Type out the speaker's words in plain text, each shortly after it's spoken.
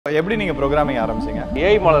எப்படி நீங்க ப்ரோகிராமிங் ஆரம்பிச்சீங்க?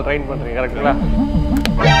 AI மாடல் ட்ரெயின் பண்றீங்க கரெக்ட்டா?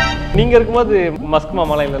 நீங்க இருக்கும்போது மஸ்க்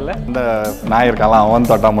மாமாலாம் இல்லல்ல? இந்த நாயர் காலம் அவன்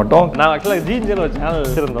தொட்டா மட்டும் நான் ஆக்சுவலா ஜிஜின்னு ஒரு சேனல்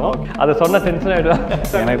வச்சிருந்தோம். அதை சொன்ன டென்ஷன் ஆயிடுவேன்.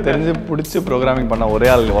 எனக்கு தெரிஞ்சு பிடிச்சி ப்ரோகிராமிங் பண்ண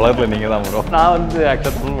ஒரே ஆள் உலகத்துல நீங்க தான் ப்ரோ. நான் வந்து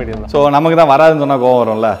ஆக்சுவலா தமிழ் மீடியம் தான். ஸோ நமக்கு தான் வராதுன்னு சொன்னா கோவம்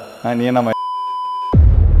வரும்ல. நீ நம்ம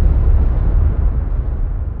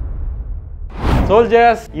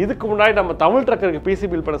சோல்ஜர்ஸ், இதுக்கு முன்னாடி நம்ம தமிழ் ட்ரக்கருக்கு பிசி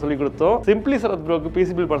பில்ட் பண்ண சொல்லி கொடுத்தோம். சிம்பிளி சரத் ப்ரோக்கு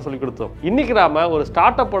பிசி பில்ட் பண்ண சொல்லி கொடுத்தோம். இன்னைக்கு நாம ஒரு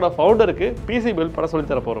ஸ்டார்ட் அப்போட ஃபவுண்டருக்கு பிசி பில்ட் பண்ண சொல்லி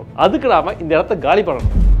தர போறோம். அதுக்கு நாம இந்த இடத்த காலி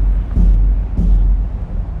பண்ணணும்.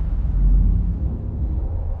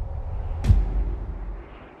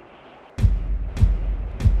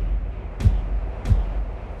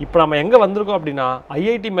 இப்போ நம்ம எங்கே வந்திருக்கோம் அப்படின்னா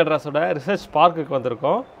IIT மெட்ராஸோட ரிசர்ச் பார்க்குக்கு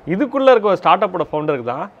வந்திருக்கோம். இதுக்குள்ளே இருக்க ஒரு ஸ்டார்ட் அப்போட ஃபவுண்டருக்கு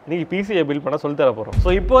தான் இன்றைக்கி பிசியை பில்ட் பண்ண சொல்லி தர போகிறோம். ஸோ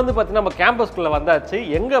இப்போ வந்து பார்த்தீங்கன்னா நம்ம கேம்பஸ்குள்ளே வந்தாச்சு.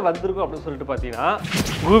 எங்கே வந்திருக்கோம் அப்படின்னு சொல்லிட்டு பார்த்தீங்கன்னா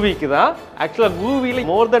GUVIக்கு தான். ஆக்சுவலாக GUVIயில்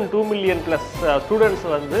மோர் தென் 2 மில்லியன் ப்ளஸ் ஸ்டூடெண்ட்ஸ்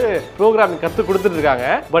வந்து ப்ரோக்ராமிங் கற்றுக் கொடுத்துட்டு இருக்காங்க.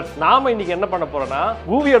 பட் நாம் இன்றைக்கி என்ன பண்ண போகிறோம்னா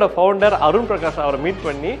GUVIயோட ஃபவுண்டர் அருண் பிரகாஷ் அவரை மீட்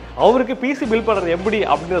பண்ணி அவருக்கு பிசி பில்ட் பண்ணுறது எப்படி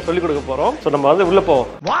அப்படின்னு சொல்லிக் கொடுக்க போகிறோம். ஸோ நம்ம வந்து உள்ளே போவோம்.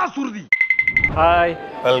 வா சுருதி. ஹாய்,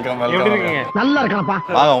 வெல்கம் எப்படி இருக்கீங்க? நல்லா இருக்கானப்பா.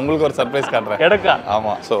 வாங்க உங்களுக்கு ஒரு சர்ப்ரைஸ் காட்டுறேன். எடக்கா?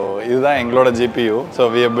 ஆமா. ஸோ இதுதான் எங்களோட GPU. So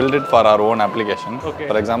we have built it for our own application.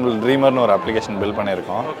 For example ட்ரீமர்னு ஒரு அப்ளிகேஷன் பில்ட்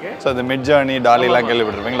பண்ணியிருக்கோம். ஸோ இந்த மிட் ஜர்னி டாலிலாம்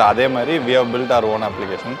கேள்விப்பட்டிருப்பீங்களா, அதே மாதிரி we have built our own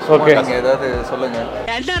application. Okay, ஏதாவது சொல்லுங்க.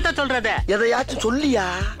 என்னத்த சொல்றது? எதையாச்சும் சொல்லியா?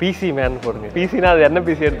 பிசி மேன் போடுங்க. பிசினா அது என்ன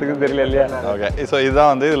பிசி எடுத்துக்குன்னு தெரியல இல்லையா? ஓகே, ஸோ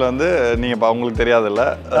இதுதான் வந்து இதில் வந்து நீங்கள் உங்களுக்கு தெரியாதுல்ல,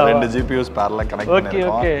 2 GPUs பேரலாக கனெக்ட் ஓகே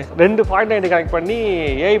ஓகே, 2 0.9 கனெக்ட் பண்ணி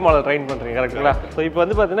AI மாடல் ட்ரெயின் பண்ணுறீங்க கரெக்டுங்களா? ஸோ இப்போ வந்து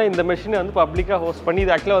பார்த்தீங்கன்னா இந்த மெஷினை வந்து பப்ளிக்காக ஹோஸ்ட் பண்ணி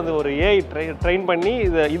இது ஆக்சுவலாக வந்து ஒரு AI ட்ரெயின் பண்ணி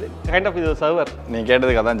இது கைண்ட் ஆஃப் இது சர்வர். நீங்கள்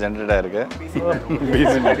கேட்டதுக்கு அதான் ஜென்ரேட் ஆயிருக்கு.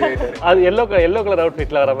 அது எல்லோ கலர்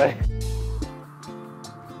அவுட்ஃபிட்டில் வர மாதிரி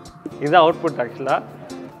இதுதான் அவுட்புட் ஆக்சுவலாக.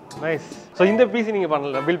 நைஸ். ஸோ இந்த பிசி நீங்கள்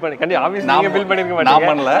பண்ணல, பில்ட் பண்ணி ஆப்வியஸ்லி நீங்கள் பில்ட் பண்ணிருக்க மாட்டீங்க. நான்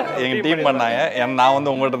பண்ணல, எங்கள் டீம் பண்ணாங்க. நான் வந்து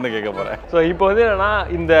உங்கள்கிட்ட இருந்து கேட்க போகிறேன். ஸோ இப்போ வந்து என்னன்னா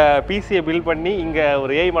இந்த பிசியை பில்ட் பண்ணி இங்கே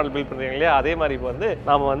ஒரு AI மாடல் பில்ட் பண்ணுறீங்க இல்லையா, அதே மாதிரி இப்போ வந்து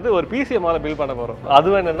நாம வந்து ஒரு பிசியை மாடல் பில்ட் பண்ண போகிறோம்.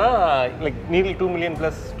 அது என்னன்னா like Neil 2 million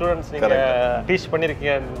plus students நீங்கள் டீச்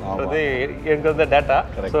பண்ணியிருக்கீங்கன்றது எனக்கு வந்து டேட்டா.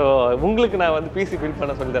 ஸோ உங்களுக்கு நான் வந்து பிசி பில்ட்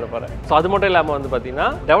பண்ண சொல்லி தர போகிறேன். ஸோ அது மட்டும் இல்லாமல் வந்து பார்த்தீங்கன்னா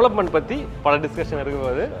டெவலப்மெண்ட் பற்றி பல டிஸ்கஷன்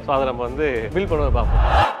இருக்கும்போது ஸோ அதை நம்ம வந்து பில்ட் பண்ணுவது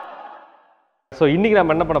பார்ப்போம். ஸோ இன்றைக்கி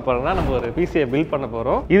நம்ம என்ன பண்ண போகிறோம்னா நம்ம ஒரு பிசியை பில்ட் பண்ண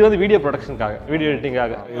போகிறோம். இது வந்து வீடியோ ப்ரொடக்ஷனுக்காக, வீடியோ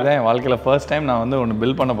எடிட்டிங்காக. இதுதான் என் வாழ்க்கையில் ஃபர்ஸ்ட் டைம் நான் வந்து ஒன்று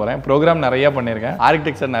பில்ட் பண்ண போகிறேன். ப்ரோக்ராம் நிறையா பண்ணியிருக்கேன்,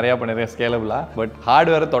 ஆர்கிடெக்சர் நிறையா பண்ணியிருக்கேன் ஸ்கேலபிளாக. பட்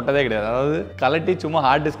ஹார்ட்வேரை தொட்டதே கிடையாது. அதாவது கலட்டி சும்மா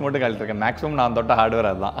ஹார்ட் டிஸ்க் மட்டும் கழட்டிருக்கேன். மேக்ஸிமம் நான் தொட்ட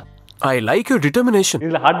ஹார்ட்வேர் அதுதான். I like your determination.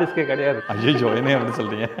 இதில் ஹார்ட் டிஸ்கே கிடையாது. ஐயோ, என்ன எப்படி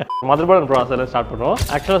சொல்கிறீங்க? மதர்போர்ட் ப்ராசஸில் ஸ்டார்ட் பண்ணுறோம்.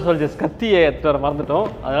 ஆக்சுவலாக சொல்லிச்சு கத்தியை எடுத்து வர மறந்துட்டோம்.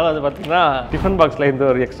 அதனால் வந்து பார்த்தீங்கன்னா டிஃபன் பாக்ஸில் இந்த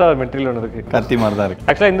ஒரு எக்ஸ்ட்ரா மெட்டீரியல் ஒன்று இருக்குது. கத்தி மாதிரி தான் இருக்குது.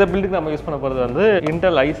 ஆக்சுவலாக இந்த பில்டுக்கு நம்ம யூஸ் பண்ண போகிறது வந்து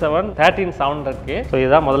Intel i7 13700K. ஸோ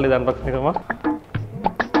இதுதான் முதல்ல இதை அன்பாக்ஸ் பண்ணிக்கோமா.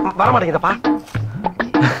 வர மாட்டேங்குதப்பா.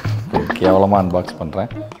 கேவலமாக அன்பாக்ஸ் பண்ணுறேன்.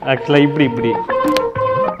 ஆக்சுவலாக இப்படி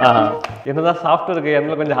என்னதான் சாஃப்ட்வேருக்கு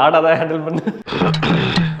என்ன கொஞ்சம் ஹார்டாக தான் ஹேண்டில் பண்ணு.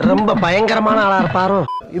 ரொம்ப பயங்கரமான ஆளா இருப்பாரோ.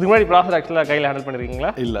 இதுக்கு முன்னாடி ப்ராசஸ் ஆக்சுவலாக கையில் ஹேண்டில்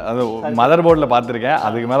பண்ணிருக்கீங்களா? இல்லை, அது மதர் போர்டில் பார்த்துருக்கேன்,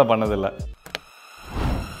 அதுக்கு மேலே பண்ணதில்லை.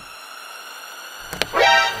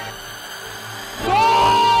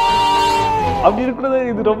 அப்படி இருக்கிறது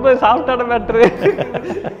இது ரொம்ப சாஃப்டான மேட்ரு.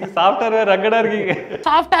 சாஃப்ட்வேர் ரக்கடா இருக்கீங்க.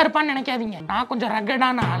 சாஃப்டா இருப்பான்னு நினைக்காதீங்க, நான் கொஞ்சம்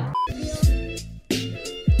ரக்கடான ஆள்.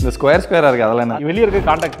 இந்த ஸ்கொயராக இருக்குது அதெல்லாம் என்ன? வெளியே இருக்க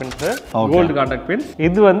contact pins, gold contact pins.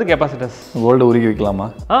 இது வந்து கெப்பாசிட்டர்ஸ். கோல்டு உருக்கி வைக்கலாமா?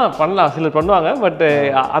 பண்ணலாம், சிலர் பண்ணுவாங்க. பட்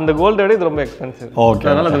அந்த கோல்டை விட இது ரொம்ப எக்ஸ்பென்சிவ். ஓகே,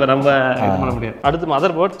 அதனால அது நம்ம இது பண்ண முடியாது. அடுத்து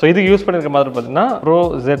மதர் போர்ட். ஸோ இதுக்கு யூஸ் பண்ணிருக்க மதர் பார்த்தீங்கன்னா Pro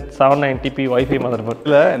Z790P wifi mother board.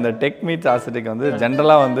 இல்லை, இந்த டெக் மீட்ஸ் ஆஸ்தட்டிக் வந்து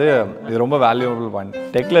ஜென்ரலாக வந்து இது ரொம்ப வேல்யூபிள் பாயிண்ட்.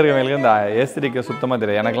 டெக்கில் இருக்கவங்களுக்கு இந்த ஏஸ்தட்டிக் சுத்தமாக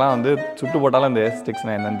தெரியாது. எனக்குலாம் வந்து சுட்டு போட்டாலும் இந்த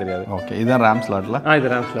ஏஸ்தட்டிக்ஸ்னா என்னன்னு தெரியாது. ஓகே, இதுதான் ரேம் ஸ்லாட்டில்.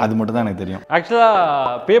 இது ரேம் ஸ்லாட். அது மட்டும் தான் எனக்கு தெரியும்.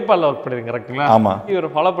 ஆக்சுவலாக பேபாலில் ஒர்க் பண்ணிருக்கீங்க கரெக்டுங்களா? ஆமாம்.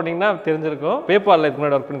 இவர் ஃபாலோ பண்ணிங்கன்னா தெரிஞ்சிருக்கும். பேபாலில் இதுக்கு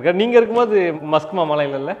முன்னாடி ஒர்க் பண்ணிருக்காரு. நீங்கள் இருக்கும்போது மஸ்க் மாமாலாம்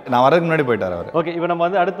இல்லைல்ல? நான் வரதுக்கு முன்னாடி போயிட்டார் அவர். ஓகே, இப்போ நம்ம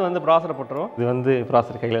வந்து அடுத்து வந்து ப்ராசரை போட்டுருவோம். இது வந்து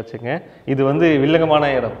ப்ராசர் கையில் வச்சுங்க. இது வந்து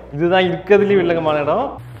வில்லங்கமான இடம். இதுதான் இருக்கிறதுலேயும் வில்லங்கமான இடம்.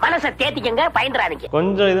 மனசை தேத்திக்கங்க, பயந்துறாதீங்க.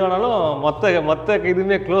 கொஞ்சம் இது வேணாலும் மொத்த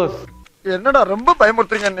இதுவுமே க்ளோஸ். என்னடா ரொம்ப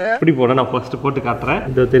பயமுறுத்துறீங்க. இப்படி போட நான் ஃபர்ஸ்ட் போட்டு காட்டுறேன்.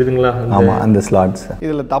 இது தெரியுதுங்களா? ஆமா, அந்த ஸ்லாட்ஸ்.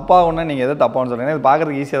 இதுல தப்பாகும்னா நீங்க எதை தப்பான்னு சொல்றீங்க? இது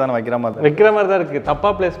பாக்குறதுக்கு ஈஸியா தான வைக்கிற மாதிரி தான் இருக்கு. தப்பா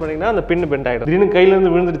பிளேஸ் பண்ணீங்கன்னா அந்த பின் பெண்ட் ஆயிடும். திடீர்னு கையில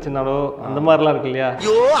இருந்து விழுந்துருச்சுனாலோ அந்த மாதிரிலாம் இருக்கு இல்லையா?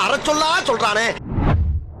 ஐயோ, அரை சொல்லா சொல்றானே.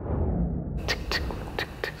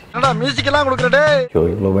 என்னடா மியூசிக் எல்லாம் கொடுக்கறடே. ஐயோ,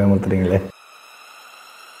 இவ்வளவு பயமுறுத்துறீங்களே.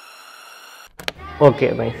 Okay,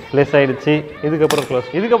 nice. ப்ளேஸ் ஆயிடுச்சு. இதுக்கப்புறம் க்ளோஸ்.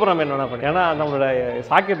 இதுக்கப்புறம் நம்ம என்ன பண்ணி, ஏன்னா நம்மளோட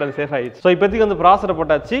சாக்கெட் அது சேஃப் ஆயிடுச்சு. ஸோ இப்போதைக்கு வந்து ப்ராசரை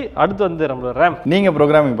போட்டாச்சு. அடுத்து வந்து நம்மளோட ரேம். நீங்க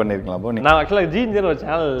ப்ரோக்ராமிங் பண்ணிருக்கலாம். அப்போ நான் ஆக்சுவலாக ஜின்னு ஒரு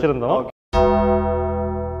சேனல் வச்சிருந்தோம்.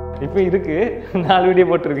 இப்போ இருக்கு 4 வீடியோ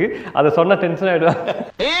போட்டுருக்கு. அதை சொன்ன டென்ஷன் ஆயிடுவேன்.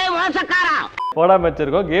 போடாம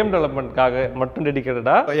வச்சிருக்கோம். கேம் டெவலப்மெண்ட்காக மட்டும்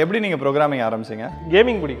டெடிகேட்டடா. எப்படி நீங்க ப்ரோக்ராமிங் ஆரம்பிச்சீங்க?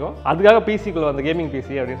 கேமிங் பிடிக்கும், அதுக்காக பிசிக்குள்ள வந்து கேமிங்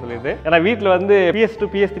பிசி அப்படின்னு சொல்லிட்டு. ஏன்னா வீட்டில் வந்து PS2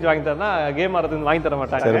 PS3 வாங்கி தரனா கேம் ஆடுறதுக்கு வாங்கி தர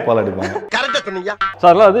மாட்டாங்க, செருப்பால் அடிப்பாங்க. கரெக்டா சொன்னீங்க. ஸோ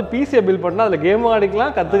அதெல்லாம் வந்து பிசியை பில் பண்ணால் அதில் கேம்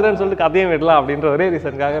ஆடிக்கலாம், கற்றுக்கிறேன்னு சொல்லிட்டு கதையும் விடலாம் அப்படின்ற ஒரே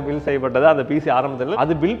ரீசனுக்காக பில் செய்யப்பட்டது அந்த பிசி ஆரம்பத்தில்.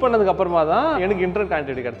 அது பில் பண்ணதுக்கு அப்புறமா தான் எனக்கு இன்டர்நெட்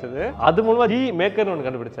கனெக்டிவிட்டி கிடைச்சது. அது மூலமா ஜி மேக்கர்னு ஒன்று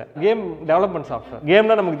கண்டுபிடிச்சேன். Game development software.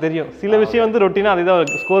 கேம்னா நமக்கு தெரியும் சில விஷயம் வந்து ரொட்டீனா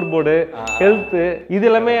அதுதான் ஸ்கோர் போர்டு, ஹெல்த்,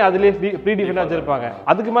 இது எல்லாமே அதுலேயே ப்ரீ டிஃபைனாக வச்சிருப்பாங்க.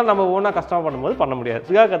 அதுக்கு மேலே நம்ம ஓனாக கஷ்டமாக பண்ணும்போது பண்ண முடியாது.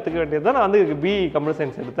 இதுக்காக கற்றுக்க வேண்டியது தான். நான் வந்து BE கம்ப்யூட்டர்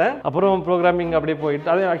சயின்ஸ் எடுத்தேன். அப்புறம் ப்ரோக்ராமிங் அப்படியே போயிட்டு,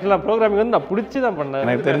 அது ஆக்சுவலாக ப்ரோக்ராமிங் வந்து நான் பிடிச்சி தான் பண்ணேன்.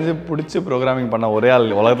 எனக்கு தெரிஞ்சு பிடிச்சி ப்ரோக்ராமிங் பண்ண ஒரே ஆள்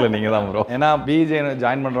உலகத்தில் நீங்கள் தான் ப்ரோ. ஏன்னா BJ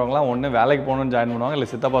ஜாயின் பண்ணுறவங்களாம் ஒன்று வேலைக்கு போகணும்னு ஜாயின் பண்ணுவாங்க, இல்லை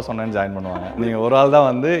சித்தப்பா சொன்னேன்னு ஜாயின் பண்ணுவாங்க. நீங்கள் ஒரு ஆள் தான்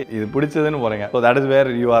வந்து இது பிடிச்சதுன்னு போகிறீங்க. So that is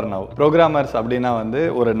where you are now. Programmers அப்படின்னா வந்து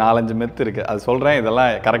ஒரு 4-5 மெத் இருக்குது. அது சொல்கிறேன்,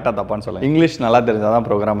 இதெல்லாம் கரெக்டாக தப்பான்னு சொல்லுங்கள். இங்கிலீஷ் நல்லா தெரிஞ்சால் தான்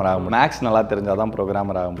ப்ரோக்ராமர் ஆகும், மேக்ஸ் நல்லா தெரிஞ்சால் தான்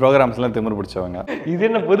ப்ரோக்ராமர் ஆகும். ப்ரோக்ராம்ஸ்லாம் திமிர் பிடிச்சவங்க. இது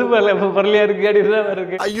என்ன புது பரலையாக இருக்கு.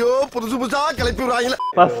 ஐயோ புதுசு புதுசா கிளப்பி விடுறாங்க.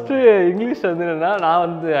 ஃபர்ஸ்ட் இங்கிலீஷ் வந்து என்னன்னா, நான்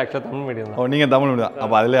வந்து ஆக்சுவலாக தமிழ் மீடியம் தான். நீங்கள் தமிழ் மீடியம்,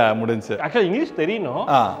 அப்போ அதில் முடிஞ்சு. ஆக்சுவலாக இங்கிலீஷ் தெரியணும்,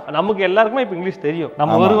 நமக்கு எல்லாருக்குமே இப்போ இங்கிலீஷ் தெரியும்.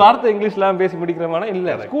 நம்ம ஒரு வார்த்தை இங்கிலீஷ்லாம் பேசி முடிக்கிறோம்னா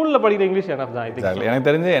இல்லை, ஸ்கூலில் படிக்கிற இங்கிலீஷ் என்ன தான். எனக்கு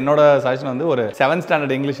தெரிஞ்சு என்னோட சஜஷன் வந்து ஒரு 7th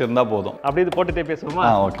ஸ்டாண்டர்ட் இங்கிலீஷ் இருந்தால் போதும். அப்படி இது போட்டுட்டே பேசுவோமா?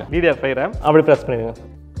 ஓகே. DDR5 RAM அப்படி ப்ரெஸ் பண்ணிடுங்க.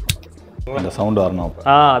 இந்த சவுண்ட் வரணும்.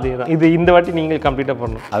 அதேதான். இது இந்த வாட்டி நீங்கள் கம்ப்ளீட்டாக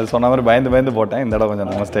பண்ணணும். அது சொன்ன மாதிரி பயந்து போட்டேன். இந்த இடம்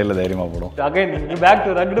கொஞ்சம் நம்ம ஸ்டைலில் தைரியமாக போடும். Again back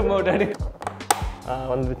to rugged mode.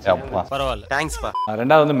 வந்துருச்சு. அப்பா பரவாயில்ல, தேங்க்ஸ்ப்பா.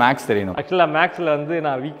 ரெண்டாவது வந்து மேக்ஸ் தெரியணும். ஆக்சுவலாக மேக்ஸில் வந்து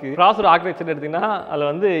நான் வீக். ப்ராசஸர் ஆர்கிடெக்சர் எடுத்தீங்கன்னா அதில்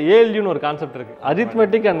வந்து ALUன்னு ஒரு கான்செப்ட் இருக்கு.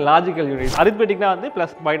 Arithmetic and logical unit. அரித்மெட்டிக்னா வந்து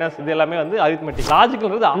ப்ளஸ் மைனஸ் இது எல்லாமே வந்து அரித்மெட்டிக்.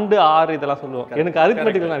 லாஜிக்கல்ன்றது அண்டு ஆர் இதெல்லாம் சொல்லுவோம். எனக்கு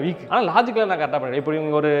அரித்மெட்டிக் நான் வீக், ஆனால் லாஜிக்கலாக நான் கரெக்டாக பண்ணுறேன். இப்போ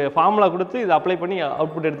நீங்கள் ஒரு ஃபார்முலா கொடுத்து இதை அப்ளை பண்ணி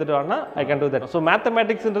அவுட்புட் எடுத்துட்டு வாங்க, I can do that. So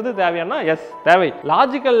மேத்தமேட்டிக்ஸ்ன்றது தேவையானா S தேவை.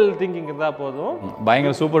 லாஜிக்கல் திங்கிங் இருந்தால் போதும்.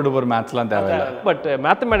 பயங்கர சூப்பர் டூப்பர் மேத்ஸ்லாம் தேவையில்லை. பட்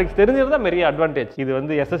மேத்தமேட்டிக்ஸ் தெரிஞ்சது தான் பெரிய அட்வான்டேஜ். இது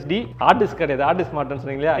வந்து SSD ஹார்ட் டிஸ்க் கிடையாது, ஹார்ட் டிஸ்க் மாட்டேன்னு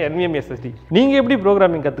சொன்னீங்களா, NVMe SSD. நீங்க எப்படி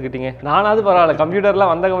ப்ரோக்ராமிங் கத்துக்கிட்டீங்க? நானாவது பரவாயில்ல, கம்ப்யூட்டர்லாம்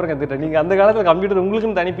வந்ததுக்கு அப்புறம் கத்துக்கிட்டேன். நீங்க அந்த காலத்துல கம்ப்யூட்டர்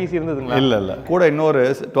உங்களுக்குன்னு தனி PC இருந்ததுங்களா? இல்ல கூட இன்னொரு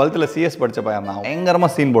 12th CS படிச்ச பையன் தான். பயங்கரமா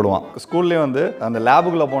சீன் போடுவான். ஸ்கூல்லேயே வந்து அந்த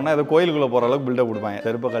லேபுக்குள்ள போனா ஏதோ கோயிலுக்குள்ள போற அளவுக்கு பில்டப் கொடுப்பாங்க.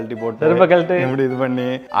 செருப்பை கழட்டி போட்டு இப்படி இது பண்ணி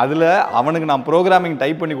அதுல அவனுக்கு நான் ப்ரோக்ராமிங்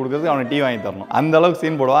டைப் பண்ணி கொடுக்கறதுக்கு அவனுக்கு டீ வாங்கி தரணும். அந்த அளவுக்கு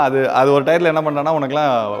சீன் போடுவான். அது ஒரு டைம்ல என்ன பண்ணானா,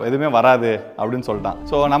 உனக்குலாம் எதுவுமே வராது அப்படின்னு சொல்லிட்டான்.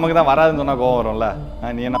 ஸோ நமக்கு தான் வராதுன்னு சொன்னா கோவம் வரும்ல,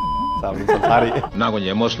 நீ என்ன சாரி நான்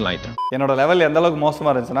கொஞ்சம் எமோஷனல் ஆயிட்டேன். என்னோட லெவல் எந்த அளவுக்கு மோசமா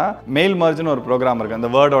இருந்துச்சுன்னா, மெயில் மர்ஜ்னு ஒரு ப்ரோக்ராம் இருக்கு, அந்த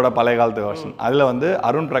வேர்டோட பழைய காலத்து வெர்ஷன். அதுல வந்து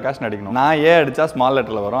அருண் பிரகாஷ் நடிக்கணும். நான் அடிச்சா ஸ்மால்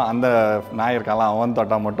லெட்டர்ல வரும், அந்த நான் இருக்கலாம் அவன்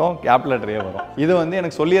தொட்டா மட்டும் கேபிட்டல் லெட்டரே வரும். இது வந்து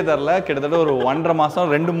எனக்கு சொல்லியே தரல. கிட்டத்தட்ட ஒரு 1.5 மாசம்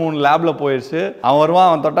 2-3 லேப்ல போயிடுச்சு. அவன் வருவான்,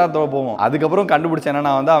 அவன் தொட்டா போவோம். அதுக்கப்புறம் கண்டுபிடிச்சேன்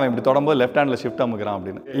என்னன்னா வந்து அவன் இப்படி தொடரும்போது லெஃப்ட் ஹேண்ட்ல ஷிஃப்ட் அமுக்குறான்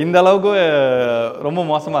அப்படின்னு. இந்த அளவுக்கு ரொம்ப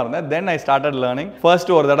மோசமா இருந்தேன். தென் ஐ ஸ்டார்டட் லேர்னிங்.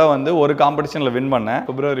 ஃபர்ஸ்ட் ஒரு தடவை வந்து ஒரு காம்படிஷன்ல வின் பண்ணேன்.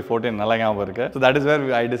 February 14 நல்ல ஞாபகம் இருக்கு. So that is where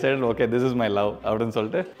I decided okay this is my love அப்படினு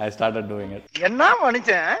சொல்லிட்டு I started doing it. என்ன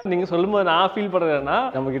மனுஷன் நீங்க சொல்லும்போது நான் ஃபீல் பண்றேன்னா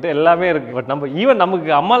நம்ம கிட்ட எல்லாமே இருக்கு. பட் நம்ம ஈவன்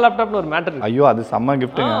நமக்கு அம்மா லேப்டாப்னு ஒரு மேட்டர் இருக்கு. ஐயோ அது செம்ம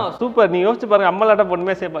கிஃப்ட்டுங்க. சூப்பர். நீங்க யோசிச்சு பாருங்க, அம்மா லேப்டாப்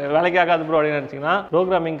ஒண்ணுமே வேலைக்கு ஆகாது ப்ரோ அப்படின்னு நினைச்சீங்கன்னா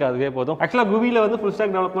ப்ரோக்ராமிங்க்கு அதுவே போதும். ஆக்சுவலா குவில வந்து ஃபுல்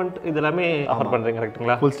ஸ்டாக் டெவலப்மெண்ட் இது எல்லாமே ஆஃபர் பண்றீங்க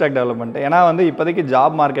கரெக்ட்டுங்களா? ஃபுல் ஸ்டாக் டெவலப்மெண்ட் ஏன்னா வந்து இப்போதைக்கு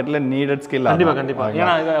ஜாப் மார்க்கெட்ல நீடட் ஸ்கில். கண்டிப்பா.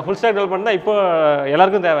 ஏன்னா ஃபுல் ஸ்டாக் டெவலப்மெண்ட் தான் இப்போ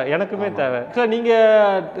எல்லாருக்கும் தேவை, எனக்குமே தேவை. ஆக்சுவலா நீங்க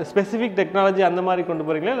ஸ்பெசிபிக் டெக்னாலஜி அந்த மாதிரி கொண்டு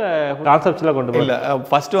போறீங்களா இல்ல கான்செப்ட்ஸ்ல கொண்டு போறீங்களா? இல்ல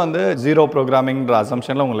ஃபர்ஸ்ட் வந்து ஜீரோ ப்ரோக்ராமிங்ன்ற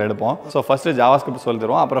அசம்ஷன்ல உங்களை எடுப்போம். ஸோ ஃபர்ஸ்ட் ஜாவாஸ்கிரிப்ட் சொல்லி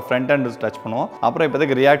தருவோம், அப்புறம் ஃப்ரண்ட் எண்ட் டச் பண்ணுவோம், அப்புறம்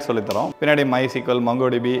இப்போதைக்கு ரியாக்ட் சொல்லி தரோம், பின்னாடி MySQL,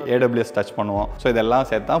 MongoDB, AWS டச் பண்ணுவோம். ஸோ இதெல்லாம்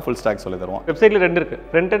சேர்த்தா ஃபுல் ஸ்டாக் சொல்லி தருவோம். வெப்சைட்ல 2 இருக்கு,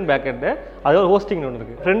 ஃப்ரண்ட் அண்ட் பேக் எண்ட். அதாவது ஹோஸ்டிங் ஒன்று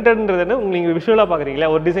இருக்கு. ஃப்ரண்ட் எண்ட்ன்றது நீங்க விஷுவலா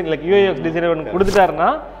பாக்குறீங்களா, ஒரு டிசைன் லைக் UX டிசைனர் ஒன்று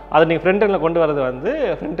கொடுத்துட்டாருன்னா அதை நீங்கள் ஃப்ரண்ட் எண்டில் கொண்டு வரது வந்து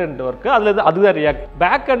ஃப்ரண்ட் எண்ட் ஒர்க்கு. அதில் அதுதான் ரியாக்ட்.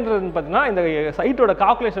 பேக் எண்ட்னு பார்த்தீங்கன்னா இந்த சைட்டோட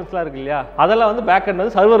கால்குலேஷன்ஸ்லாம் இருக்கு இல்லையா, அதெல்லாம் வந்து பேக் எண்ட்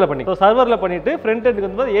வந்து சர்வரில் பண்ணி, ஸோ சர்வரில் பண்ணிட்டு ஃப்ரண்ட் எண்டுக்கு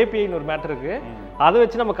வந்து APIன்னு ஒரு மேட்டர் இருக்கு, அதை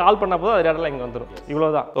வச்சு நம்ம கால் பண்ண போது அது இடத்துல இங்கே வந்துடும்.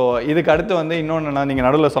 இவ்வளோதான். ஸோ இதுக்கு அடுத்து வந்து இன்னொன்று நீங்கள்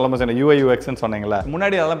நடுவில் சொல்ல முடியும், UI UXன்னு சொன்னீங்களா,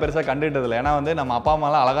 முன்னாடி அதெல்லாம் பெருசாக கண்டுகிட்டதில்லை. ஏன்னா வந்து நம்ம அப்பா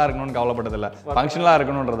அம்மாலாம் அழகாக இருக்கணும்னு கவலைப்பட்டதில்லை, ஃபங்க்ஷனலாக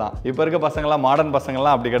இருக்கணுன்றதான். இப்போ இருக்க பசங்களாம் மாடர்ன்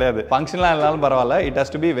பசங்களாம் அப்படி கிடையாது. ஃபங்க்ஷனலாக இருந்தாலும் பரவாயில்ல, it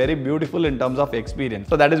has to be very beautiful in terms of experience.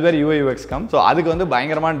 So that is very UI UX come. So அதுக்கு வந்து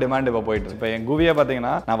பயங்கரமான டிமாண்ட் இப்போ போயிட்டு. இப்போ என் குவியை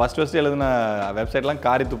பார்த்தீங்கன்னா நான் ஃபர்ஸ்ட் எழுதின வெப்சைட்லாம்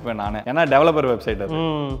காரி துப்புவேன் நான். ஏன்னா டெவலப்பர் வெப்சைட், அது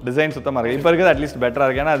டிசைன் சுத்தமாக இருக்கு. இப்போ இருக்கிறது அட்லீஸ்ட் பெட்டராக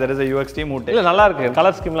இருக்கு. ஏன்னா there is a UX team இல்லை நல்லா இருக்கு,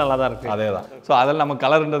 கலர் ஸ்கீம்லாம் நல்லா தான் இருக்கு. அதே தான். ஸோ அதில் நம்ம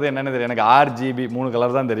கலர்ன்றது என்னன்னு தெரியும். எனக்கு RGB 3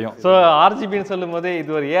 கலர் தான் தெரியும். ஸோ RGBன்னு சொல்லும் போது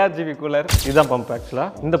இது ஒரு ARGB கூலர். இதுதான் பம்ப்.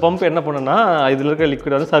 ஆக்சுவலாக இந்த பம்ப் என்ன பண்ணுன்னா இதில் இருக்க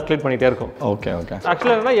லிக்விட் வந்து சர்க்குலேட் பண்ணிட்டே இருக்கும். ஓகே.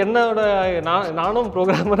 ஆக்சுவலாக என்னோட நானும்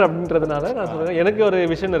ப்ரோக்ராமர் அப்படின்றதுனால நான் சொல்றேன், எனக்கு ஒரு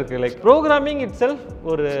விஷன் இருக்கு. லைக் ப்ரோக்ராமிங் இட் செல்ஃப்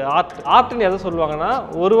ஒரு ஆர்ட்னு எதை சொல்லுவாங்கன்னா,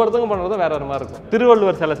 ஒரு ஒருத்தவங்க பண்றது வேற வேற மாதிரி இருக்கும்.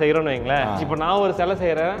 திருவள்ளுவர் சிலை செய்யறோம்னு வைங்களேன், இப்போ நான் ஒரு சிலை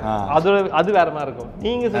செய்யறேன், அது வேற மாதிரி இருக்கும்,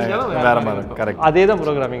 நீங்க செஞ்சாலும் வேற மாதிரி இருக்கும். கரெக்ட், அதே தான்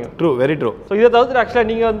programming. True, very true. So இதை தவிர்த்து ஆக்சுவலாக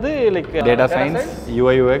நீங்க வந்து like data science,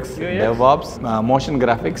 UI UX, DevOps, motion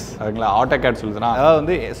graphics, AutoCAD சொல்லுதுனா அதாவது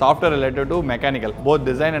வந்து software related to mechanical both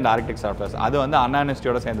design and architect softwares. அது வந்து அண்ணா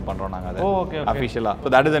யூனிவர்சிட்டியோட சேர்ந்து பண்றோம் நாங்க அது அஃபிஷியலா. So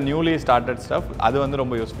that is a newly started stuff. அது வந்து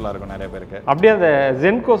ரொம்ப யூஸ்ஃபுல்லா இருக்கும் நிறைய பேருக்கு. அப்படியே அந்த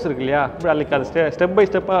ஜென் கோர்ஸ் இருக்கு இல்லையா, லைக் அது ஸ்டெப் பை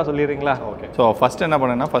ஸ்டெப்பா சொல்லிடுறீங்களா? ஓகே. ஸோ ஃபர்ஸ்ட் என்ன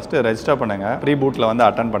பண்ணுங்கன்னா ஃபர்ஸ்ட் ரெஜிஸ்டர் பண்ணுங்க, ப்ரீ பூட்ல வந்து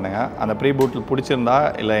அட்டன் பண்ணுங்க. அந்த ப்ரீ பூட்ல பிடிச்சிருந்தா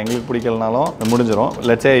இல்லை எங்களுக்கு பிடிக்கலனாலும் முடிஞ்சிடும்.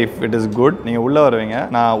 Let's say if it is good, நீங்க உள்ள வருவீங்க.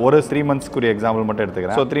 நான் ஒரு 3 மந்த்ஸ்க்குரிய எக்ஸாம்பிள் மட்டும்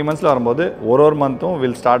எடுத்துக்கிறேன். ஸோ 3 மந்த்ஸ்ல வரும்போது ஒரு மந்த்தும்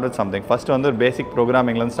will start with something. First வந்து பேசிக்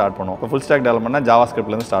ப்ரோக்ராமிங்லேருந்து ஸ்டார்ட் பண்ணுவோம். இப்போ ஃபுல் ஸ்டாக் டெவலப்மெண்ட்னா ஜாவா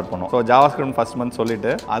ஸ்கிரிப்ட்லேருந்து ஸ்டார்ட் பண்ணுவோம். So Java script first month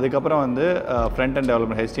சொல்லிட்டு அதுக்கப்புறம் வந்து ஃப்ரண்ட் அண்ட்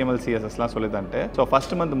டெவலப்மெண்ட் HTML CSSலாம் சொல்லி தந்துட்டு ஸோ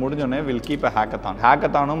ஃபர்ஸ்ட் மந்த் முடிஞ்சோடனே வில் கீப் அ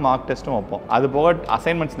ஹேக்கத்தானும் மார்க் டெஸ்ட்டும் வைப்போம். அது போக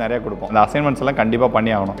அசைன்மெண்ட்ஸ் நிறைய கொடுப்போம். அந்த அசைன்மெண்ட்ஸ் எல்லாம் கண்டிப்பாக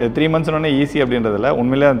பண்ணி ஆகணும். இது 3 மந்த்ஸ் ஒன்று ஈஸி அப்படின்றதுல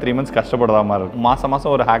உண்மையிலே அந்த 3 மந்த்ஸ் கஷ்டப்படாத மாதிரி இருக்கும்.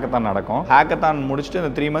 மாசம் ஒரு ஹேக்கத்தான் நடக்கும். ஹேக்கத்தான் முடிச்சுட்டு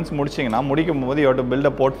இந்த 3 மந்த்ஸ் முடிச்சிங்கன்னா முடிக்கும் போது you have to build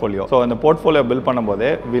a portfolio. So அந்த போர்ட்ஃபோலியோ பில்ட் பண்ணும்போது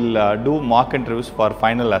will do mark interviews for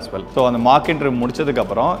final as well. So அந்த மார்க் இன்டர்வியூ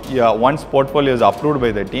முடிச்சதுக்கப்புறம் once portfolio is approved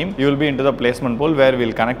by the team, you will be into the placement pool where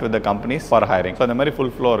will connect with the companies for hiring. So அந்த மாதிரி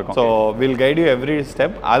full flow இருக்கும். So will guide you every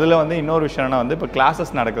step. அதில் வந்து இன்னொரு விஷயம்னா வந்து இப்போ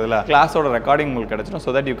classes நடக்குதுல, கிளாஸோட ரெக்கார்டிங் உங்களுக்கு கிடைச்சிடும்.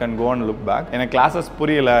 So that you can go and look back. எனக்கு கிளாஸஸ்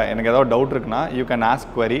புரியல, எனக்கு ஏதாவது டவுட் இருக்குன்னா யூ கேன்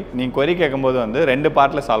ஆஸ்க் query. நீங்கள் query கேட்கும்போது வந்து 2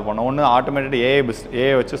 பார்ட்டில் சால்வ் பண்ணுவோம். ஒன்று ஆட்டோமேட்டட்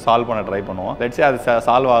ஏஐ வச்சு சால்வ் பண்ண ட்ரை பண்ணுவோம். லெட்ஸ் சே அது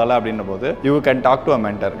சால்வ் ஆகலை அப்படின்ற போது you can talk to a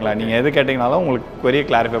mentor. நீங்கள் எது கேட்டிங்கனாலும் உங்களுக்கு query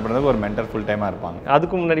கிளாரிஃபை பண்ணுறதுக்கு ஒரு மென்டர் ஃபுல் டைமாக இருப்பாங்க.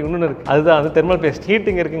 அதுக்கு முன்னாடி இன்னொன்று இருக்குது, அதுதான் வந்து தெர்மல் பேஸ்ட்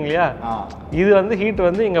ஹீட்டிங் இருக்குங்க இல்லையா, இது வந்து ஹீட்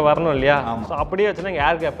வந்து இங்கே வரணும் இல்லையா, ஸோ அப்படியே வச்சுன்னா இங்கே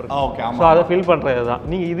ஏர் கேப் இருக்கும். ஓகே, ஸோ அதை ஃபில் பண்ணுறது தான்.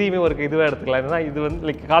 நீங்கள் இதையுமே ஒரு இதுவாக எடுத்துக்கலாம். ஏன்னா இது வந்து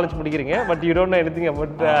லைக் காலேஜ் படிக்கிறீங்க but you don't know anything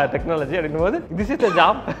about technology அப்படிங்கும் போது this is the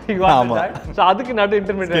job you want. So அதுக்கு நடு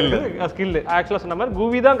இன்டர்மீடியட் ஸ்கில் ஆக்சுவலாக சொன்ன மாதிரி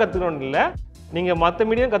GUVI தான் கற்றுக்கணும் இல்லை, நீங்கள் மற்ற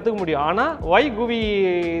மீடியம் கற்றுக்க முடியும். ஆனால் வை GUVI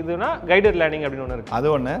இதுனா கைடட் லேர்னிங் அப்படின்னு ஒன்று இருக்குது, அது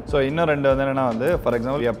ஒன்று. ஸோ இன்னும் 2 வந்து என்னன்னா வந்து for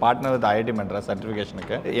example partner with IIT Madras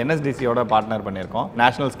சர்டிஃபிகேஷனுக்கு NSDCயோட partner பண்ணியிருக்கோம்,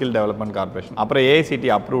 நேஷனல் ஸ்கில் டெவலப்மெண்ட் கார்பரேஷன். அப்புறம் AICT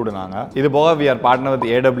அப்ரூவ்டு நாங்கள். இது போக we are partner with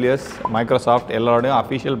AWS, Microsoft எல்லாரோடையும்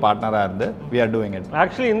அஃபிஷியல் பார்ட்னராக இருந்து we are doing it.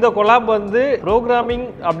 Actually இந்த கொலாப் வந்து ப்ரோக்ராமிங்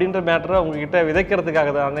அப்படின்ற மேட்டரை உங்ககிட்ட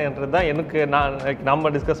விதைக்கிறதுக்காக தானேன்றது தான் எனக்கு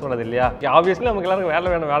நம்ம டிஸ்கஸ் பண்ணது இல்லையா. ஆப்வியஸ்லி நமக்கு எல்லாருக்கும் வேலை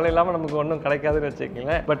வேணும், வேலை இல்லாமல் நமக்கு ஒன்றும் கிடைக்காதுன்னு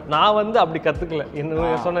வச்சுக்கீங்களேன். பட் நான் வந்து அப்படி கற்றுக்கல,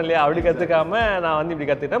 இன்னும் சொன்னேன் இல்லையா, அப்படி கற்றுக்காம நான் வந்து இப்படி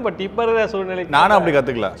கற்றுக்கிட்டேன். பட் இப்போ இருக்கிற சூழ்நிலைக்கு நானும் அப்படி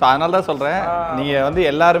கற்றுக்கல. ஸோ அதனால தான் சொல்கிறேன், நீங்கள் வந்து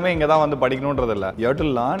எல்லாருமே இங்கே தான் வந்து படிக்கணுன்றது இல்லை. You have to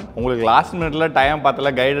learn. உங்களுக்கு லாஸ்ட் மினிட்ல டைம்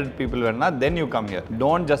பார்த்தல கைடட் பீப்புள் வேணும்னா then you come here.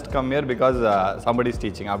 Don't just come here because somebody is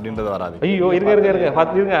teaching அப்படின்றது வராது. ஐயோ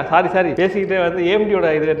இருங்க சாரி பேசிக்கிட்டே வந்து ஏஎம்டியோட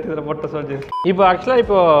இது எடுத்து போட்ட சொல்லி. இப்போ ஆக்சுவலாக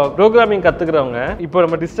இப்போ ப்ரோக்ராமிங் கற்றுக்கிறவங்க இப்போ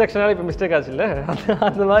நம்ம டிஸ்ட்ராக்ஷனால இப்போ மிஸ்டேக் ஆச்சு இல்லை,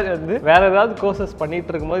 அந்த மாதிரி வந்து வேற ஏதாவது கோர்சஸ்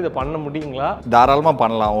பண்ணிட்டு இருக்கும்போது இதை பண்ண முடியுங்களா? தாராளமாக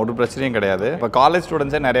பண்ணலாம், ஒரு பிரச்சனையும் கிடையாது. இப்போ காலேஜ்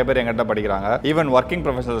ஸ்டூடெண்ட்ஸே நிறைய பேர் எங்கிட்ட படிக்கிறாங்க. ஈவன் ஒர்க்கிங்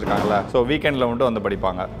ப்ரொஃபஷனல்ஸ் இருக்காங்கல்ல, ஸோ வீக்கெண்டில் மட்டும் வந்து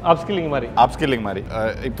படிப்பாங்க. அப்ஸ்கில்லிங் மாதிரி.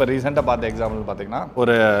 இப்போ ரீசெண்டாக பார்த்த எக்ஸாம்பிள் பார்த்தீங்கன்னா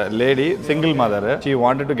ஒரு lady single mother, she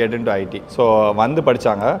wanted to get into IT. So வந்து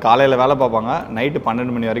படிச்சாங்க, காலையில் வேலை பார்ப்பாங்க, நைட்டு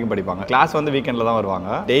 12 மணி வரைக்கும் படிப்பாங்க. கிளாஸ் வந்து வீக்கெண்டில் தான் வருவாங்க.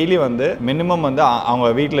 டெய்லி வந்து மினிமம் வந்து அவங்க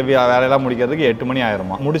வீட்டில் வேலையெல்லாம் முடிக்கிறதுக்கு 8 மணி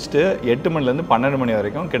ஆயிருமா. முடிச்சுட்டு 8 மணிலேருந்து 12 மணி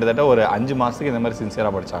வரைக்கும் கிட்டத்தட்ட ஒரு 5 மாதத்துக்கு இந்த மாதிரி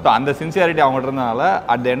சின்சியராக படிச்சாங்க. ஸோ அந்த சின்சியாரிட்டி அவங்ககிட்ட இருந்தனால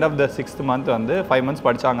at the end of the 6th month வந்து 5 months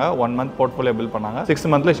படிச்சாங்க, 1 month போர்ட்ஃபோலியோ பில்ட் பண்ணாங்க. 6th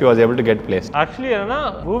monthல she was able to get placed. Actually என்னன்னா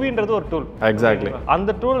GUVIன்றது ஒரு டூல். எக்ஸாக்ட்லி.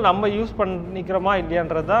 அந்த டூல் நம்ம யூஸ் பண்ணிக்கிறோமா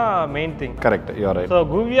இல்லையான்றது தான் main thing. Correct, you are right. So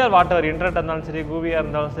GUVI R what ever internet இருந்தாலும் சரி, GUVI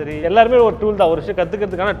இருந்தாலும் சரி, எல்லாருமே ஒரு டூல் தான், ஒரு விஷயம்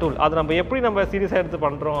கற்றுக்கிறதுக்கான டூல். அது நம்ம எப்படி நம்ம சீரியஸாக எடுத்து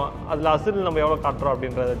பண்ணுறோம், அதில் அசில் நம்ம எவ்வளோ காட்டுறோம்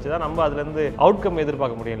அப்படின்றத வச்சு தான் நம்ம அதுலேருந்து அவுட்கம்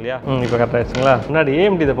எதிர்பார்க்க முடியும் இல்லையா. இப்போ கரெக்ட் ஆயிடுச்சுங்களா. முன்னாடி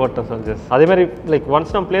AMD இதை போட்டோம் சொல்ஜஸ். அதே மாதிரி லைக்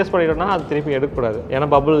ஒன்ஸ் நம்ம பிளேஸ் பண்ணிட்டோம்னா அது திருப்பி எடுக்கக்கூடாது, ஏன்னா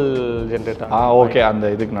பபுள் ஜென்ரேட்டர். ஓகே, அந்த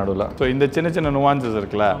இதுக்கு நடுவில். ஸோ இந்த சின்ன நுவான்சஸ்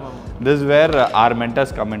இருக்குல்ல, this where are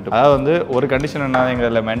mentors come into. அதாவது வந்து ஒரு கண்டிஷன் என்ன,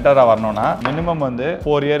 எங்களில் மென்டராக வரணும்னா மினிமம் வந்து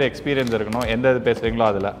 4 year எக்ஸ்பீரியன்ஸ் இருக்கணும், எந்த இது பேசுறீங்களோ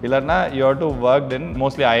அதில். இல்லைன்னா you have to work in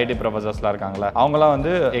mostly IIT ப்ரொஃபசர்ஸ்லாம் இருக்காங்களா, அவங்களாம்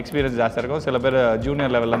வந்து எக்ஸ்பீரியன்ஸ் ஜாஸ்தியாக இருக்கும். சில பேர்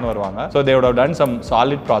ஜூனியர் லெவல்லேருந்து வருவாங்க. So they would have done some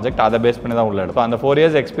solid project, அதை பேஸ் பண்ணி தான் உள்ள எடுப்போம். அந்த 4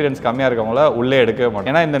 years எக்ஸ்பீரியன்ஸ் கம்மியாக இருக்கவங்கள உள்ளே எடுக்கவே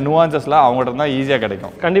மாட்டோம், ஏன்னா இந்த நுவான்சஸ்லாம் அவங்கள்ட்ட தான் ஈஸியாக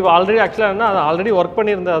கிடைக்கும். கண்டிப்பாக ஆல்ரெடி ஆக்சுவலாக என்ன, அது ஆல்ரெடி ஒர்க்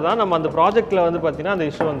பண்ணியிருந்தா தான் நம்ம அந்த ப்ராஜெக்ட்டில் வந்து பார்த்தீங்கன்னா அந்த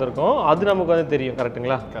இஷ்யூ வந்திருக்கும், அது நமக்கு வந்து தெரியும்.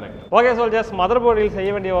 கரெக்ட்டுங்களா? கரெக்ட். ஓகே சோல்ஜர்ஸ், மதர் போர்டில்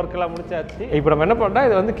செய்ய வேண்டிய ஒர்க்கெல்லாம் முடிச்சாச்சு. இப்போ நம்ம என்ன பண்ணோம்,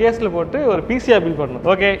 இது வந்து கேஸில் போட்டு ஒரு பிசியா பில் பண்ணணும்.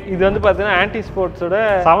 ஓகே, இது வந்து பார்த்தீங்கன்னா ஆன்டி ஸ்போர்ட்ஸோட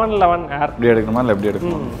 711 ஏர். இப்படி எடுக்கணுமா இல்லை எப்படி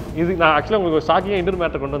எடுக்கணும்? இது நான் ஆக்சுவலாக உங்களுக்கு ஒரு ஷாக்கிங் இன்னொரு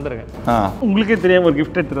மேட்டர் கொண்டு வந்திருக்கேன். உங்களுக்கே தெரியாமல் ஒரு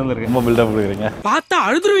கிஃப்ட் எடுத்துட்டு வந்திருக்கேன். ரொம்ப பில்டப் கொடுக்குறீங்க, பார்த்தா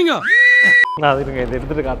அழுதுருவீங்க. நான் அது இருங்க, இது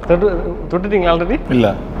எடுத்துட்டு தொட்டுட்டீங்களா ஆல்ரெடி?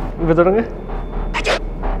 இல்லை, இப்போ தொடுங்க.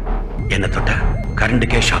 என்ன தொட்ட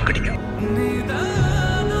கரண்ட்டுக்கே ஷாக் அடிக்கும்.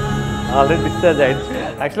 ஆல்ரெடி டிஸ்சார்ஜ் ஆயிடுச்சு.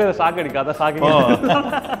 ஆக்சுவலாக ஷாக் அடிக்கும், அதான் ஷாக்கிங்.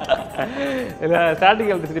 இல்லை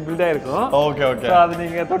ஸ்டாட்டிக் எலக்ட்ரிசிட்டி பில்ட் ஆகிருக்கும். Okay okay. ஸோ அது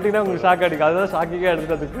நீங்கள் தொட்டிங்கன்னா உங்களுக்கு ஷாக் அடிக்கும். அதுதான் ஷாக்கிங்காக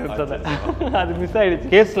எடுத்துட்டு சொன்னேன். அது மிஸ்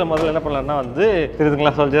ஆகிடுச்சு. கேஸில் முதல்ல என்ன பண்ணலாம்னா வந்து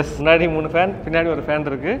இருக்குதுங்களா சோல்ஜர்ஸ், முன்னாடி 3 ஃபேன், பின்னாடி ஒரு ஃபேன்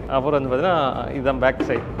இருக்குது. அப்புறம் வந்து பார்த்தீங்கன்னா இதுதான் பேக்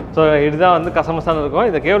சைடு. ஸோ இதுதான் வந்து கசமசான இருக்கும்.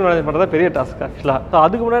 இந்த கேபிள் மேனேஜ் பண்ணுறதா பெரிய டாஸ்க் ஆக்சுவலாக. ஸோ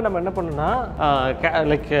அதுக்கு முன்னாடி நம்ம என்ன பண்ணணும்னா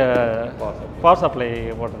லைக் பவர் சப்ளை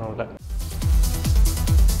போட்டணும்ல.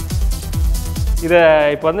 இதை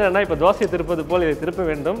இப்போ வந்து என்னன்னா, இப்போ தோசையை திருப்பது போல் இதை திருப்ப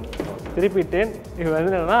வேண்டும். திருப்பிட்டேன். இது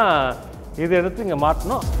வந்து என்னென்னா இதை எடுத்து இங்கே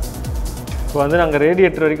மாட்டணும். இப்போ வந்து நாங்கள்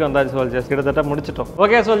ரேடியேட்டர் வரைக்கும் வந்தாச்சு சோல்ஜர்ஸ், கிட்டத்தட்ட முடிச்சிட்டோம்.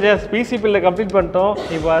 ஓகே சோல்ஜர்ஸ், பிசி பில்லை கம்ப்ளீட் பண்ணிட்டோம்.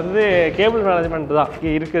 இப்போ வந்து கேபிள் மேனேஜ்மெண்ட் தான்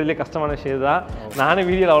இருக்கிறதுலே கஷ்டமான விஷயம் தான். நானே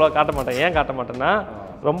வீடியோவில் அவ்வளோ காட்ட மாட்டேன். ஏன் காட்ட மாட்டேன்னா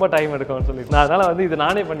ரொம்ப டைம் எடுக்கும்னு சொல்லிட்டு நான் அதனால் வந்து இது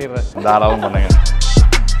நானே பண்ணிடுறேன். தாராளம் பண்ணுங்க.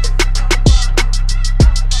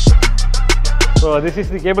 So this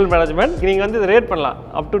is the cable management. நீங்கள் வந்து இதை ரேட் பண்ணலாம்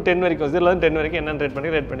அப் டு 10 வரைக்கும், 0லேருந்து 10 வரைக்கும் என்னென்னு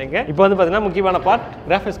ரேட் பண்ணிங்க. இப்போ வந்து பார்த்தீங்கன்னா முக்கியமான பார்ட்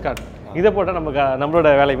கிராஃபிக்ஸ் கார்டு. இதை போட்டால் நம்மளோட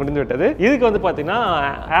வேலை முடிந்து விட்டது. இதுக்கு வந்து பார்த்தீங்கன்னா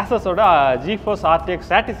ஆசஸோட GeForce RTX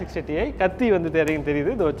 3060 Ti கத்தி வந்து தெரியுது.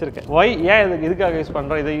 இது வச்சிருக்கேன். ஏன் இதுக்காக யூஸ்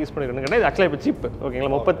பண்ணுறோம், இதை யூஸ் பண்ணிக்கணும் கேட்டால் இது ஆக்சுவலாக இப்போ சீப்.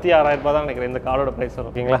 ஓகேங்களா, 36,000 ரூபாய் தான் நினைக்கிறேன் இந்த கார்டோட ப்ரைஸ்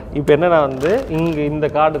வரும். ஓகேங்களா, இப்போ என்னன்னா வந்து இங்கே இந்த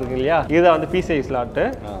கார்டு இருக்கு இல்லையா, இதை வந்து PCI ஸ்லாட்டு.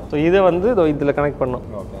 ஸோ இதை வந்து இதில் கனெக்ட் பண்ணோம்.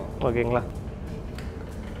 ஓகேங்களா,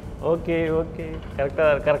 ஓகே ஓகே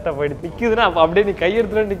கரெக்டாக போயிடுச்சு. நிற்குதுன்னா அப்போ அப்படியே நீ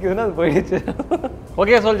கையெடுத்துல நிற்குதுன்னா அது போயிடுச்சு.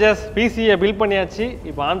 ஓகே சோல்ஜர்ஸ், பிசியை பில்ட் பண்ணியாச்சு.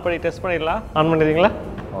 இப்போ ஆன் பண்ணி டெஸ்ட் பண்ணிடலாம். ஆன் பண்ணிடுறீங்களா?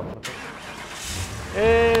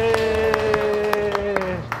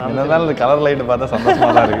 என்னதான் கலர் லைட் பார்த்தா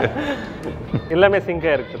சந்தோஷமாக தான் இருக்கு. எல்லாமே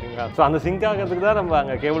சிங்காக இருக்குதுங்களா? ஸோ அந்த சிங்க் ஆகிறதுக்கு தான் நம்ம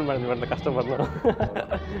அங்கே கேபிள் மேனேஜ்மெண்ட்டில் கஷ்டப்படணும்.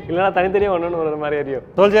 இல்லைனா தனித்தனியாக ஒன்று ஒரு மாதிரி அறியும்.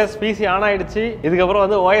 சோல்ஜர்ஸ், பிசி ஆன் ஆகிடுச்சு. இதுக்கப்புறம்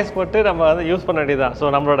வந்து ஓஎஸ் போட்டு நம்ம வந்து யூஸ் பண்ண வேண்டியதான்.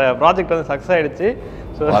 ஸோ நம்மளோட ப்ராஜெக்ட் வந்து சக்ஸஸ் ஆகிடுச்சு.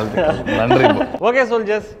 நன்றி. ஓகே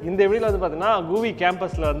சோல்ஜர்ஸ், இந்த வீடியோவில் வந்து பார்த்தீங்கன்னா GUVI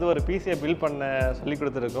கேம்பஸில் வந்து ஒரு பிசியை பில்ட் பண்ண சொல்லி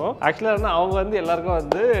கொடுத்துருக்கோம். ஆக்சுவலாக அவங்க வந்து எல்லாருக்கும்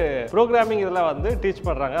வந்து ப்ரோக்ராமிங் இதெல்லாம் வந்து டீச்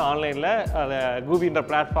பண்ணுறாங்க ஆன்லைனில், அதை GUVIன்ற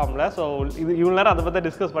பிளாட்ஃபார்மில். ஸோ இது இவ்வளோ நேரம் அதை பற்றி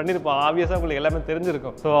டிஸ்கஸ் பண்ணியிருப்போம். ஆப்வியஸாக உங்களுக்கு எல்லாமே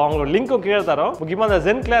தெரிஞ்சிருக்கும். ஸோ அவங்களோட லிங்க்கும் கீழே தரோம். முக்கியமாக அந்த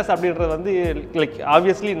ஜென் கிளாஸ் அப்படின்றது வந்து லைக்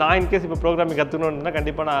ஆப்வியஸ்லி நான் இன்கேஸ் இப்போ ப்ரோக்ராமிங் கற்றுக்கணும்னா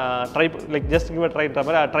கண்டிப்பாக நான் லைக் ஜஸ்ட் கிவ் ட்ரைன்ற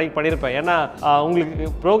மாதிரி ட்ரை பண்ணியிருப்பேன். ஏன்னா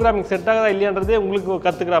உங்களுக்கு ப்ரோக்ராமிங் செட் ஆகுதா இல்லையான்றதே உங்களுக்கு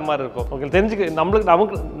கற்றுக்கிற மாதிரி இருக்கும். உங்களுக்கு தெரிஞ்சுக்க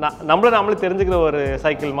நம்மளே தெரிஞ்சுக்கிற ஒரு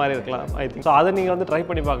சைக்கிள் மாதிரி இருக்கலாம் ஐ திங்க். ஸோ அதை நீங்கள் வந்து ட்ரை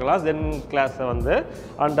பண்ணி பார்க்கலாம் ஜென் கிளாஸை வந்து.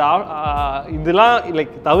 அண்ட் இதெல்லாம்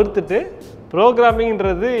லைக் தவிர்த்துட்டு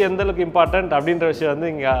ப்ரோக்ராமிங்கிறது எந்தளவுக்கு இம்பார்ட்டன்ட் அப்படின்ற விஷயம்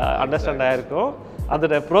வந்து இங்கே அண்டர்ஸ்டாண்ட் ஆகிருக்கும்.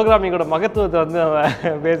 அதோட ப்ரோக்ராமிங்கோட மகத்துவத்தை வந்து நம்ம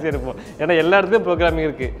பேசியிருப்போம். ஏன்னா எல்லா இடத்துலையும் ப்ரோக்ராமிங்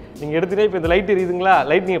இருக்குது. நீங்கள் எடுத்துகிட்டே இப்போ இந்த லைட் எரியுதுங்களா,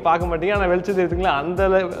 லைட் நீங்கள் பார்க்க மாட்டீங்க, ஆனால் வெளிச்சம் தெரியுதுங்களா, அந்த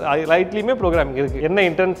லைட்லேயுமே ப்ரோக்ராமிங் இருக்குது. என்ன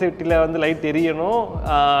இன்டென்சிட்டியில் வந்து லைட் எரியணும்,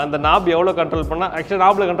 அந்த நாப் எவ்வளோ கண்ட்ரோல் பண்ணால், ஆக்சுவலாக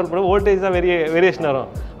நாபில் கண்ட்ரோல் பண்ண வோல்டேஜ் தான் வேரியேஷன் வரும்.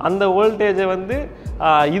 அந்த வோல்டேஜை வந்து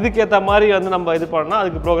இதுக்கேற்ற மாதிரி வந்து நம்ம இது பண்ணோம்னா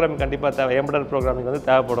அதுக்கு ப்ரோக்ராமிங் கண்டிப்பாக தேவை. எம்பெடட் ப்ரோக்ராமிங் வந்து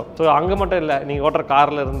தேவைப்படும். ஸோ அங்கே மட்டும் இல்லை, நீங்கள் ஓட்டுற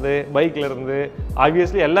காரில் இருந்து பைக்கில் இருந்து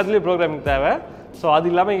ஆப்வியஸ்லி எல்லாத்துலேயும் ப்ரோக்ராமிங் தேவை. ஸோ அது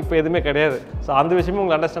இல்லாமல் இப்போ எதுவுமே கிடையாது. ஸோ அந்த விஷயமும்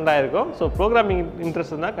உங்களுக்கு அண்டர்ஸ்டாண்ட் ஆகிருக்கும். ஸோ ப்ரோக்ராமிங்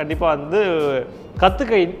இன்ட்ரெஸ்ட் இருந்தால் கண்டிப்பாக வந்து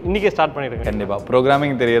கற்றுக்க இன்றைக்கே ஸ்டார்ட் பண்ணிடுங்க. கண்டிப்பாக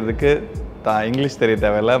ப்ரோக்ராமிங் தெரியறதுக்கு இங்கிலீஷ் தெரிய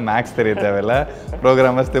தேவையில்லை, மேக்ஸ் தெரிய தேவையில்லை,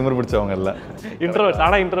 ப்ரோக்ராமர்ஸ் திமிர் பிடிச்சவங்க இல்லை. இன்ட்ரோவர்ட்ஸ்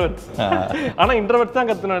ஆனால் இன்ட்ரோவர்ட்ஸ் தான்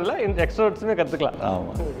கற்றுக்கணும் இல்லை, எக்ஸ்ட்ரோவர்ட்ஸுமே கற்றுக்கலாம்.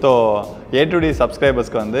 ஆமாம். ஸோ A2D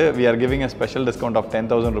சப்ஸ்கிரைபர்ஸ்க்கு வந்து we are giving a special discount of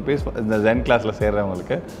 10,000 rupees இந்த ஜென் கிளாஸில்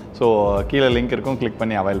சேர்றவங்களுக்கு. ஸோ கீழே லிங்க் இருக்கும், கிளிக்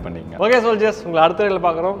பண்ணி அவைல் பண்ணிக்கங்க. ஓகே சோல்ஜர்ஸ், உங்களை அடுத்த வீடியோவில்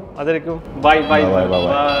பார்க்குறோம். அது வரைக்கும்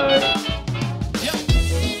பாய்.